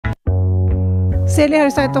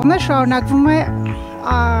Սելիարսայտողներ շարունակվում է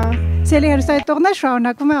Սելիարսայտողներ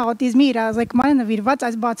շարունակվում է աուտիզմի իրազեկմանը նվիրված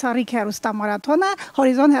այս բացառիկ հեռուստամարաթոնը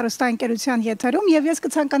Հորիզոն հեռուստաընկերության եթերում եւ ես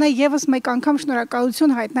կցանկանայի եւս մեկ անգամ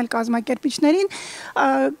շնորհակալություն հայտնել կազմակերպիչներին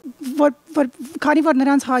քանի որ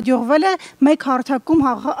նրանց հաջողվել է մեկ հարթակում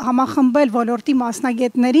համախմբել ոլորտի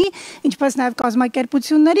մասնագետների, ինչպես նաեւ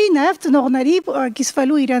կազմակերպությունների, նաեւ ծնողների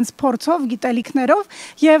կիսվելու իրենց փորձով, գիտելիքներով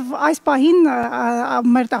եւ այս պահին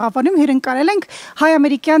մեր տաղավարում հյուրընկալել ենք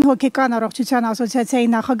Հայ-ամերիկյան հոգեկան առողջության ասոցիացիայի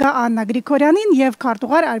նախագահ Աննա Գրիգորյանին եւ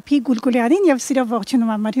քարտուղար Արփի Գուլգուլյանին եւ սիրով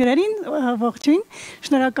ողջունում եմ հյուրերին, ողջույն,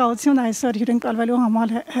 շնորհակալություն այսօր հյուրընկալվելու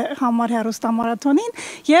համար հեռուստամարաթոնին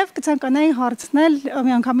եւ կցանկանայի հարցնել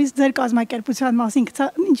միանգամից ձեր կազմակերպության մասին,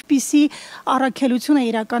 ինչպիսի առաքելություն է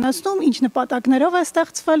իրականացնում, ինչ նպատակներով է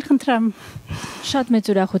ստեղծվել, խնդրեմ։ Շատ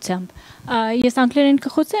մեծ ուրախությամբ։ Ես անգլերեն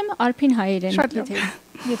կխոսեմ, Արփին հայերեն,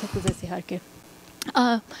 եթե կուզես իհարկե։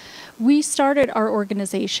 We started our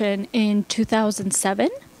organization in 2007.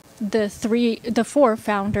 The four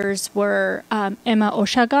founders were Emma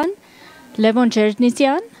Oshagan, Levon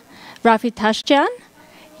Jernisian, Rafi Tashjan,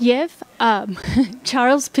 Yev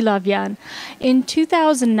Charles Pilavian. In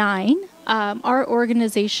 2009, our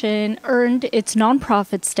organization earned its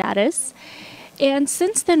nonprofit status. And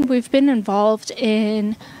since then, we've been involved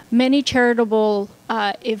in many charitable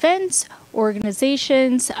events,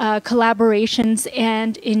 organizations, collaborations,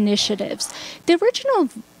 and initiatives. The original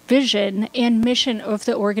vision and mission of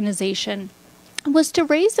the organization was to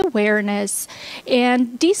raise awareness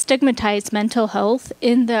and destigmatize mental health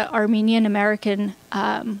in the Armenian American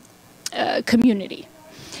community.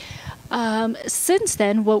 Since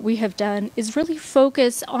then, what we have done is really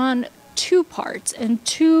focus on two parts and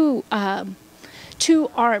two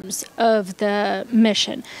arms of the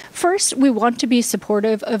mission. First, we want to be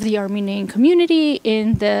supportive of the Armenian community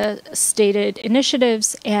in the stated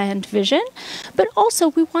initiatives and vision, but also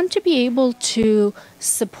we want to be able to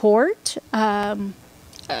support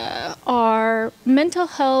our mental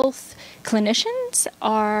health clinicians,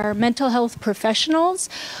 our mental health professionals,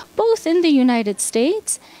 both in the United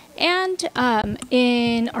States and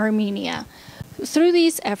in Armenia. Through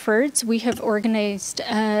these efforts, we have organized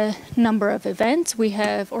a number of events. We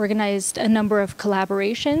have organized a number of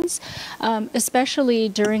collaborations, especially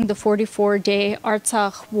during the 44-day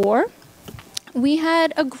Artsakh War. We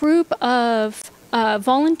had a group of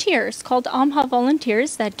volunteers called AAMHA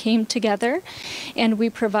volunteers that came together, and we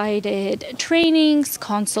provided trainings,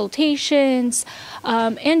 consultations,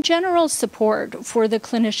 and general support for the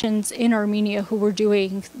clinicians in Armenia who were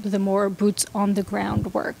doing the more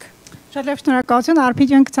boots-on-the-ground work. Շատ լավ շնորհակալություն Արփի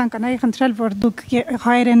ջան, կցանկանայի խնդրել, որ դուք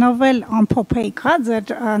հայերենով էլ ամփոփեիք, հա,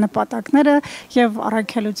 ձեր նպատակները եւ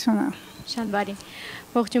առաքելությունը։ Շատ բարի։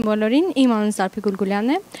 Ողջույն բոլորին, իմ անունս Արփի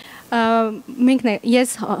Գուլգուլյանն է։ Ես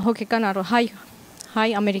հոգեկան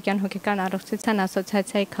Հայ-ամերիկյան հոգեկան առողջության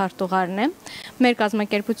ասոցիացիայի քարտուղարն եմ։ Մեր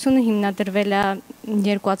կազմակերպությունը հիմնադրվել է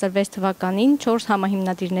 2006 թվականին 4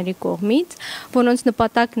 համահիմնադիրների կողմից, որոնց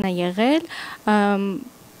նպատակն է եղել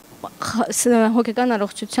հոգեկան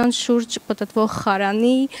առողջության շուրջ պտտվող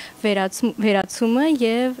խարանի վերացումը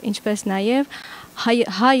եւ ինչպես նաեւ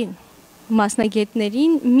հայ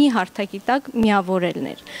մասնագետներին մի հարթակի տակ միավորելն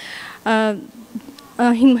էր։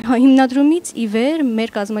 Հիմնադրումից ի վեր մեր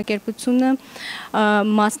կազմակերպությունը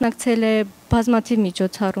մասնակցել է բազմաթիվ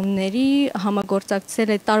միջոցառումների, համագործակցել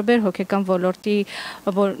է տարբեր հոգեկան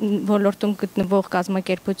ոլորտում գտնվող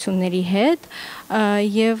կազմակերպությունների հետ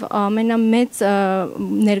եւ ամենամեծ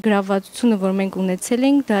ներգրավվածությունը, որ մենք ունեցել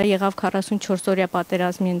ենք, դա եղավ 44-օրյա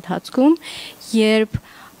պատերազմի ընթացքում, երբ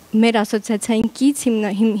մեր ասոցիացիային կից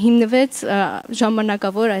հիմնվեց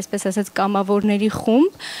ժամանակավոր, այսպես ասած, կամավորների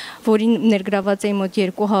խումբ, որին ներգրաված էին մոտ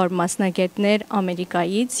 200 մասնագետներ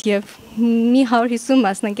Ամերիկայից եւ մի 150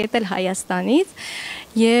 մասնագետ էլ Հայաստանից,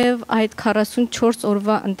 եւ այդ 44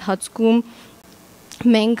 օրվա ընթացքում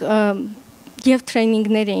մենք եւ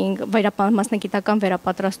տրեյնինգներ էինք, մասնագիտական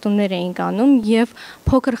վերապատրաստումներ էինք անում եւ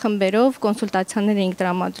փոքր խմբերով կոնսուլտացիաներ էինք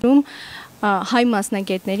տրամադրում հայ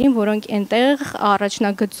մասնագետներին, որոնք այնտեղ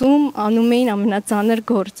առաջնագծում անում էին ամենածանր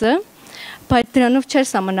գործը, բայց դրանով չէր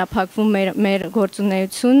սահմանափակվում մեր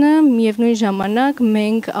գործունեությունը, միևնույն ժամանակ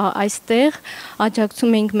մենք այստեղ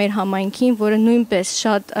աջակցում էինք մեր համայնքին, որը նույնպես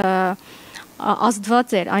շատ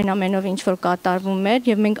ազդված էր այն ամենով, ինչ որ կատարվում էր,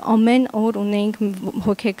 եւ մենք ամեն օր ունեինք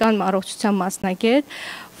հոգեկան առողջության մասնագետ,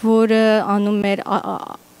 որը անում էր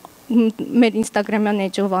մեր ինստագրամյան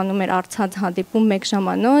էջով անում էր արցած հանդիպում 1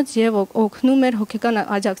 ժամանոց եւ օգնում էր հոգեկան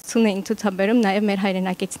աջակցություն էին ցուցաբերում նաեւ մեր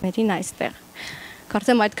հայրենակիցներին այստեղ։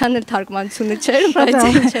 Կարծեմ այդքան էլ թարգմանությունը չէր, բայց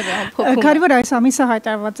ինչև է ամփոփում։ Կարևոր այս ամիսը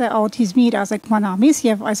հայտարարված է աուտիզմի իրազեկման ամիս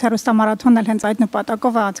եւ այս հերոստամարաթոնն էլ հենց այդ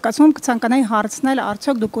նպատակով է անցկացվում։ Կցանկանայի հարցնել,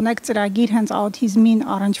 արդյոք դուք ունեք ծրագիր հենց աուտիզմին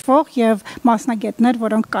առնչվող եւ մասնագետներ,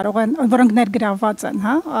 որոնք ներգրավված են,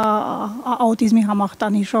 հա, աուտիզմի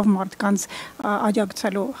համախտանիշով մարդկանց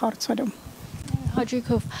աջակցելու հարցերում։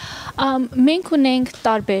 Հաջիկով մենք ունենք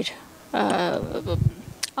տարբեր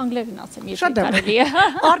անգլերեն ասեմ, եթե կարելի է։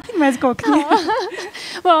 Արդեն մեզ կօգնի։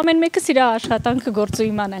 Well, ամեն մեկը իր աշխատանքը գործու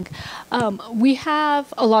իմանանք։ We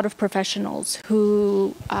have a lot of professionals who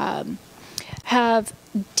have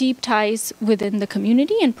deep ties within the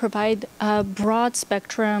community and provide a broad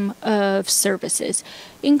spectrum of services,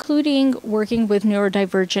 including working with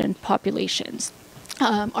neurodivergent populations.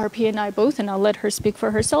 RP and I both, and I'll let her speak for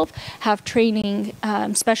herself, have training,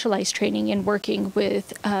 specialized training in working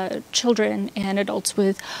with children and adults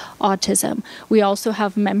with autism. We also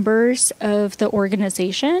have members of the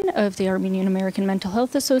organization of the Armenian American Mental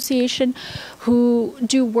Health Association who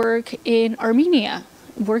do work in Armenia,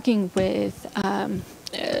 working with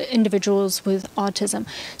individuals with autism.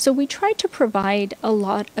 So we try to provide a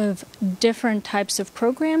lot of different types of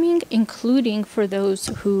programming, including for those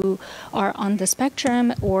who are on the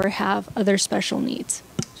spectrum or have other special needs.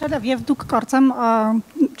 Շատ եւ դուք կարծեմ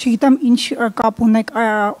չգիտեմ ինչ կապ ունեք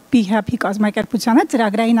 2BHappy կազմակերպության հետ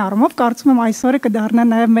ծրագրային առումով կարծում եմ այսօրը կդառնա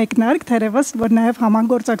նաեւ մեկնարկ թերևս որ նաեւ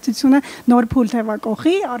համագործակցությունը նոր փուլ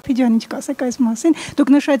թեվակողի Արփի ջան ինչ կասեք այս մասին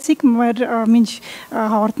դուք նշեցիք մեր մինչ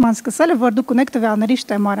հաղորդման սկսելը որ դուք ունեք տվյալների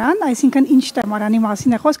շտեմարան այսինքն ինչ շտեմարանի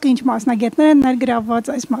մասին է խոսքը ինչ մասնագետներ են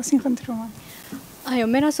ներգրավված այս մասին խնդրում եմ Այո,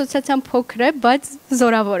 մեր ասոցիացիան փոքր է, բայց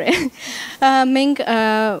զորավոր է։ Մենք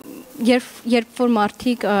երբ որ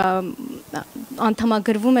մարդիկ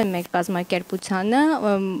անդամագրվում են մեկ կազմակերպությանը,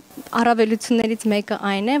 առավելություններից մեկը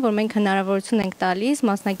այն է, որ մենք հնարավորություն ենք տալիս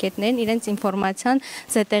մասնագետներին իրենց ինֆորմացիան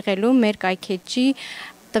զետեղելու մեր կայքեջի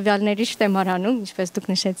տվյալների շտեմարանում, ինչպես դուք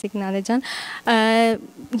նշեցիք Նանե ջան,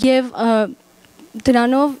 եւ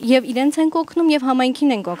դրանով եւ իրենց են օգնում եւ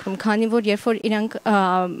համայնքին են օգնում, քանի որ երբ որ իրանք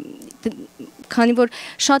քանի որ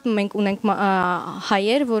շատ մենք ունենք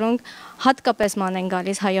հայեր, որոնք հատկապես ման են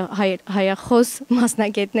գալիս հայախոս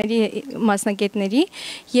մասնագետների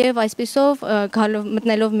եւ այսպիսով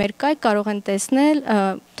մտնելով մեր կայք կարող են տեսնել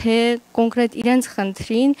թե կոնկրետ իրենց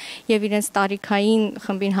խնդրին եւ իրենց տարիքային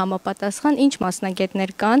խմբին համապատասխան ինչ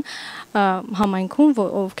մասնագետներ կան համայնքում,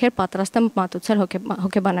 ովքեր պատրաստ են մատուցել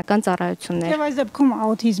հոգեբանական ծառայություններ։ Եվ այս դեպքում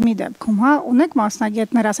աուտիզմի դեպքում, հա, ունեք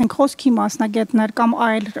մասնագետներ, ասենք խոսքի մասնագետներ կամ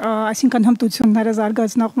այլ, այսինքն հմտությունները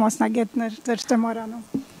զարգացնող մասնագետներ ձեր շտեմարանում։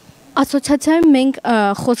 Ասոցիացիայում մենք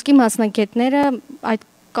խոսքի մասնագետները այդ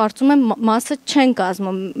կարծում եմ մասը չեն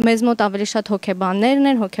կազմում մեզ մոտ ավելի շատ հոգեբաններն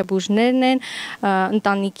են, հոգեբուժներն են,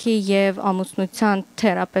 ընտանիքի եւ ամուսնության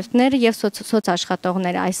թերապևտները եւ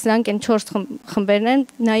սոցաշխատողները, այսրանք են 4 խմբերն են,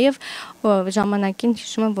 նաեւ ժամանակին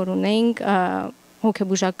հիշում եմ որ ունեինք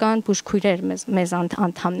հոգեբուժական բուժքույրեր մեզ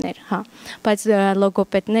անդամներ, հա, բայց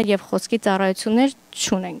լոգոպեդներ եւ խոսքի ծառայություններ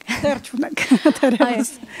չունենք։ Դեռ չունենք։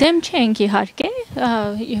 Դեմ չենք իհարկե,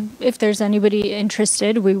 if there's anybody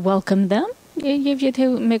interested, we welcome them. Եվ եթե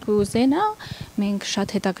մեկը ուզենա, մենք շատ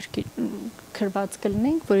հետաքրքրված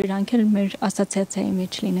կլինենք, որ իրանք էլ մեր ասոցիացիայի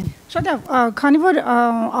մեջ լինեն։ Շատ է, քանի որ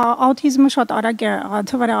աուտիզմը շատ արագ է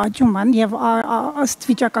թվերը աճում են եւ ըստ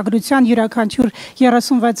վիճակագրության յուրաքանչյուր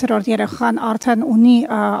 36-րդ երեխան արդեն ունի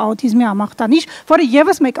աուտիզմի համախտանիշ, որը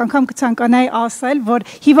եւս մեկ անգամ կցանկանայի ասել, որ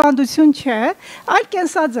հիվանդություն չէ, այլ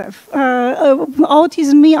կենսաձև։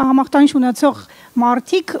 Աուտիզմի համախտանիշ ունեցող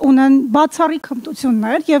մարդիկ ունեն բացառիկ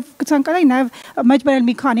հմտություններ եւ կցանկանայի նաեւ մեջբերել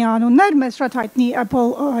մի քանի անուններ, մեզ շատ հայտնի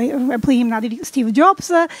Apple-ի հիմնադիր Steve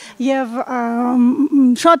Jobs-ը եւ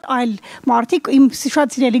շատ այլ մարդիկ, իմ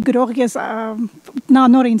շատ սիրելի գրող ես նա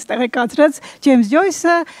նոր ինձ տեղեկացրեց James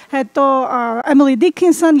Joyce-ը, հետո Emily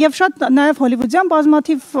Dickinson եւ շատ նաեւ հոլիվուդյան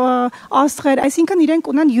բազմաթիվ աստղեր, այսինքն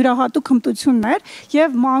իրենք ունեն յուրահատուկ հմտություններ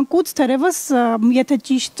եւ մանկուց թերևս եթե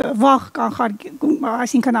ճիշտ վաղ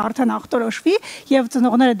այսինքն արդեն ախտորոշվի եւ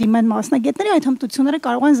ծնողները դիմեն մասնագետների այդ հմտությունները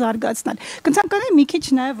կարող են զարգացնել։ Կցանկանայի մի քիչ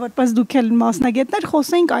նաեւ որպես դուք էլ մասնագետներ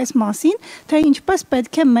խոսեինք այս մասին, թե ինչպես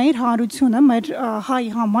պետք է մեր հանրությունը, մեր հայ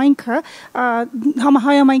համայնքը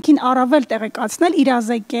համայնքին առավել տեղեկացնել,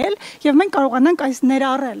 իրազեկել եւ մենք կարողանանք այս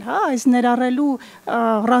ներառել, հա, այս ներառելու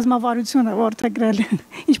ռազմավարությունը որդեգրել։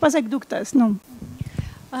 Ինչպես եք դուք տեսնում։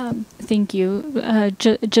 Thank you.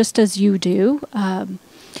 Just as you do,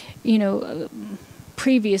 you know,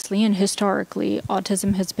 previously and historically,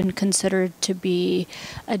 autism has been considered to be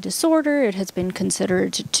a disorder. It has been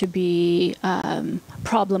considered to be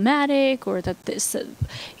problematic, or that this,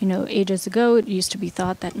 you know, ages ago, it used to be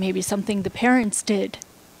thought that maybe something the parents did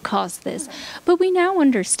cause this. But we now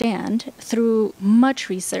understand through much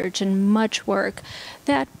research and much work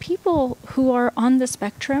that people who are on the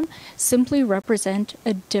spectrum simply represent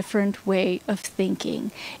a different way of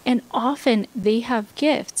thinking. And often they have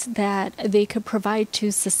gifts that they could provide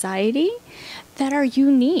to society that are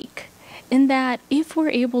unique. In that if we're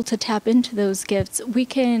able to tap into those gifts, we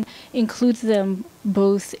can include them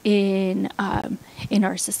both in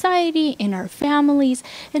our society, in our families,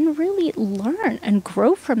 and really learn and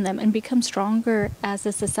grow from them and become stronger as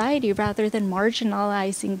a society rather than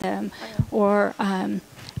marginalizing them or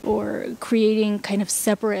creating kind of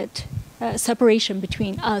separation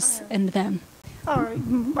between us and them.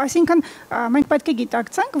 Այսինքն մենք պետք է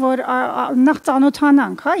գիտակցենք, որ նախ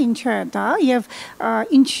ծանոթանանք, հա, ինչ է դա եւ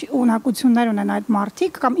ինչ ունակություններ ունեն այդ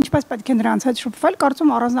մարդիկ կամ ինչպես պետք է նրանց հետ շփվել,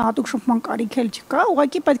 կարծում առանձնահատուկ շփման կարիք էլ չկա,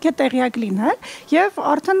 ուղղակի պետք է տեղյակ լինել եւ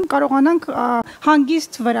արդեն կարողանանք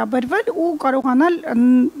հանգիստ վերաբերվել ու կարողանալ,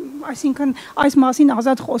 այսինքն այս մասին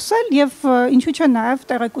ազատ խոսել եւ ինչու՞ չէ նաեւ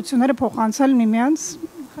տեղեկությունները փոխանցել միմյանց.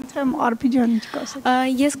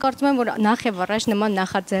 Ես կարծում եմ, որ նախ եւ առաջ նման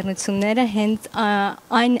նախաձեռնությունները հենց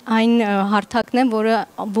այն հարթակն են,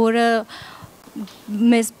 որը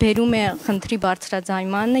մեզ բերում է խնդրի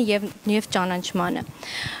բարձրաձայնմանը եւ ճանաչմանը։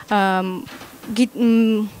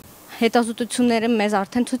 Հետազոտությունները մեզ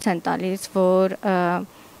արդեն ցույց են տալիս, որ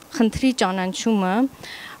խնդրի ճանաչումը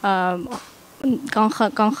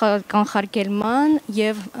կանխարգելման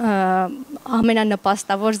եւ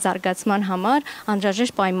ամենանպաստավոր զարգացման համար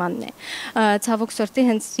անհրաժեշտ պայմանն է։ Ցավոք սրտի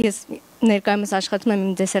հենց ես ներկայումս աշխատում եմ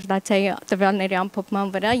իմ դիսերտացիայի տվյալների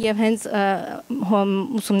ամփոփման վրա եւ հենց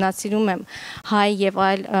ուսումնասիրում եմ հայ եւ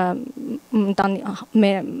այլ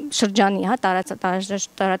շրջանի, հա,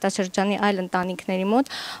 տարածաշրջանի այլ ընտանիքների մոտ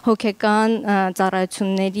հոգեկան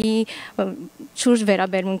ծառայությունների շուրջ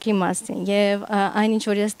վերաբերմունքի մասին եւ այն ինչ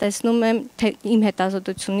որ ես տեսնում եմ թե իմ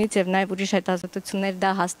հետազոտությունից եւ նաեւ ուրիշ հետազոտություններ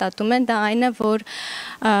դա հաստատում են, դա այն է, որ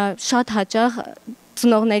շատ հաճախ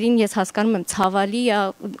ծնողներին ես հասկանում եմ ցավալի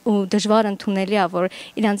ու դժվար ընդունելի է, որ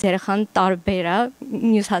իրանց երեխան տարբեր է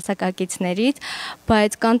մյուս հասակակիցներից,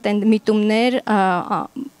 բայց կան միտումներ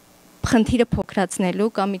խնդիրը փոքրացնելու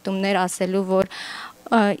կամ միտումներ ասելու, որ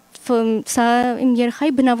սա իմ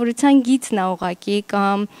երեխայի բնավորության գիծն է ուղղակի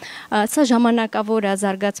կամ սա ժամանակավոր է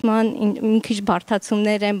զարգացման մի քիչ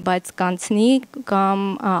բարդացումներ են, բայց կանցնի կամ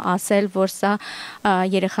ասել, որ սա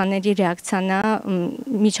երեխաների ռեակցիան է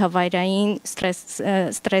միջավայրային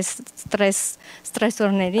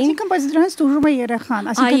ստրեսորներին։ Այսինքն բայց դրանից դժում է երեխան,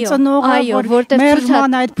 այսինքն ծնողը, որ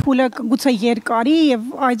մերժման այդ փուլը գուցե երկարի եւ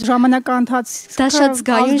այդ ժամանակահատվածը դա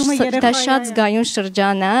շատ զգայուն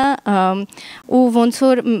շրջան է ու ոնց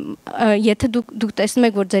որ եթե դուք տեսնում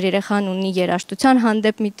եք, որ ձեր երեխան ունի երաժշտության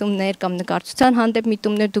հանդեպ միտումներ կամ նկարչության հանդեպ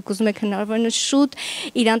միտումներ, դուք ուզում եք հնարավորինս շուտ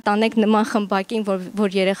իրան տանեք նման խմբակին, որ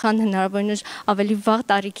երեխան հնարավորինս ավելի վաղ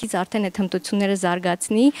տարիքից արդեն այդ հմտությունները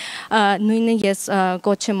զարգացնի, նույնը ես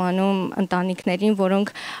կոչ եմ անում ընտանիքներին, որոնք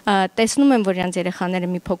տեսնում են, որ իրենց երեխաները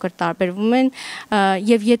մի փոքր տարբերվում են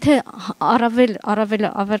եւ եթե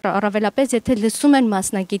առավելապես եթե լսում են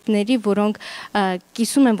մասնագետների, որոնք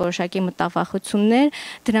կիսում են որոշակի մտավախություններ,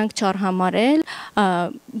 դրանք չարհամարել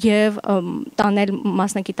եւ տանել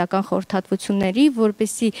մասնագիտական խորհրդատվությունների,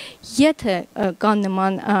 որպեսզի եթե կան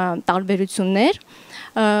նման տարբերություններ,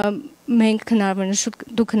 մենք դուք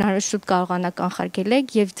հնարավոր շուտ կարողանաք կանխարգելեք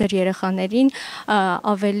եւ ձեր երեխաներին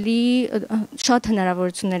ավելի շատ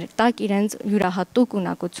հնարավորություններ տակ իրենց յուրահատուկ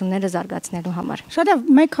ունակությունները զարգացնելու համար։ Շատ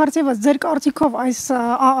մեկ հարցեւս ձեր կարծիքով այս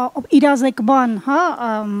իրազեկման, հա,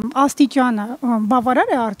 աստիճանը բավարար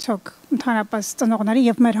է արդյոք ընդհանրապես ծնողների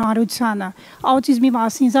եւ մեր հանրությանը աուտիզմի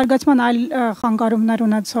մասին զարգացման այլ խանգարումներ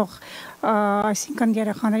ունեցող, այսինքն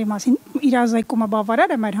երեխաների մասին իրազեկումը բավարար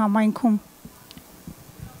է մեր համայնքում։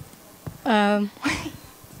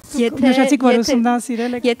 Եթե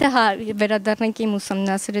վերադառնանք իմ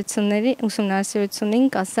ուսումնասիրությունին,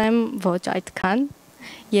 կասեմ ոչ այդքան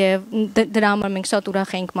եւ դրա համար մենք շատ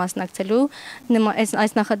ուրախ ենք մասնակցելու,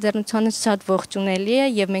 այս նախաձեռնությունը շատ ողջունելի է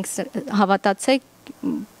եւ մենք հավատացեք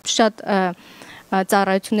շատ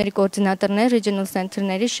ծառայությունների կոորդինատորներ, regional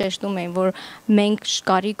center-ների շեշտում են, որ մենք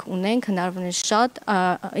կարիք ունենք հնարավորինս շատ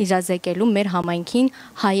իրազեկելու մեր համայնքին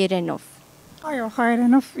հայերենով։ Այո,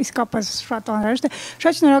 հայերենով իսկապես շատ անհրաժեշտ է։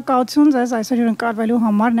 Շատ շնորհակալություն ձեզ այսօր հյուրընկալվելու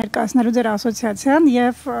համար, ներկայացնելու ձեր ասոցիացիան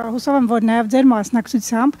եւ հուսով եմ, որ նաեւ ձեր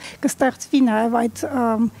մասնակցությամբ կստեղծվի նաեւ այդ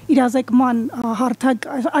իրազեկման հարթակ,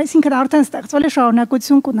 այսինքն արդեն ստեղծվել է,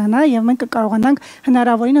 շարունակություն կունենա եւ մենք կկարողանանք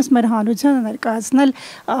հնարավորինս մեր հանրությանը ներկայացնել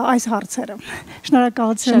այս հարցերը։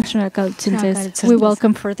 Շնորհակալություն։ Շնորհակալություն ձեզ։ We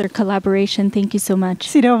welcome further collaboration. Thank you so much.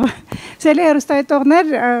 Սիրով։ Սիրելի հեռուստայտողներ,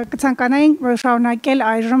 կցանկանայինք շարունակել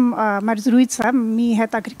այժմ մեր զրույցը ցույցը մի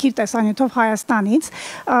հետաքրքիր տեսանյութով Հայաստանից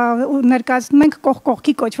ներկայացնում ենք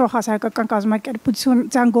կողքի կոչվող հասարակական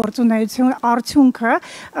կազմակերպության գործունեություն արդյունքը,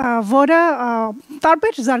 որը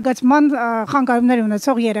տարբեր զարգացման խանգարումներ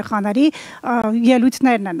ունեցող երեխաների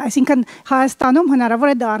ելույթներն են, այսինքն Հայաստանում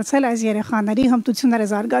հնարավոր է դարձել այս երեխաների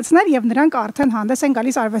հմտությունները զարգացնել եւ նրանք արդեն հանդես են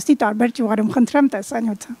գալիս արվեստի տարբեր ճյուղերում։ Խնդրեմ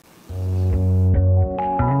տեսանյութը։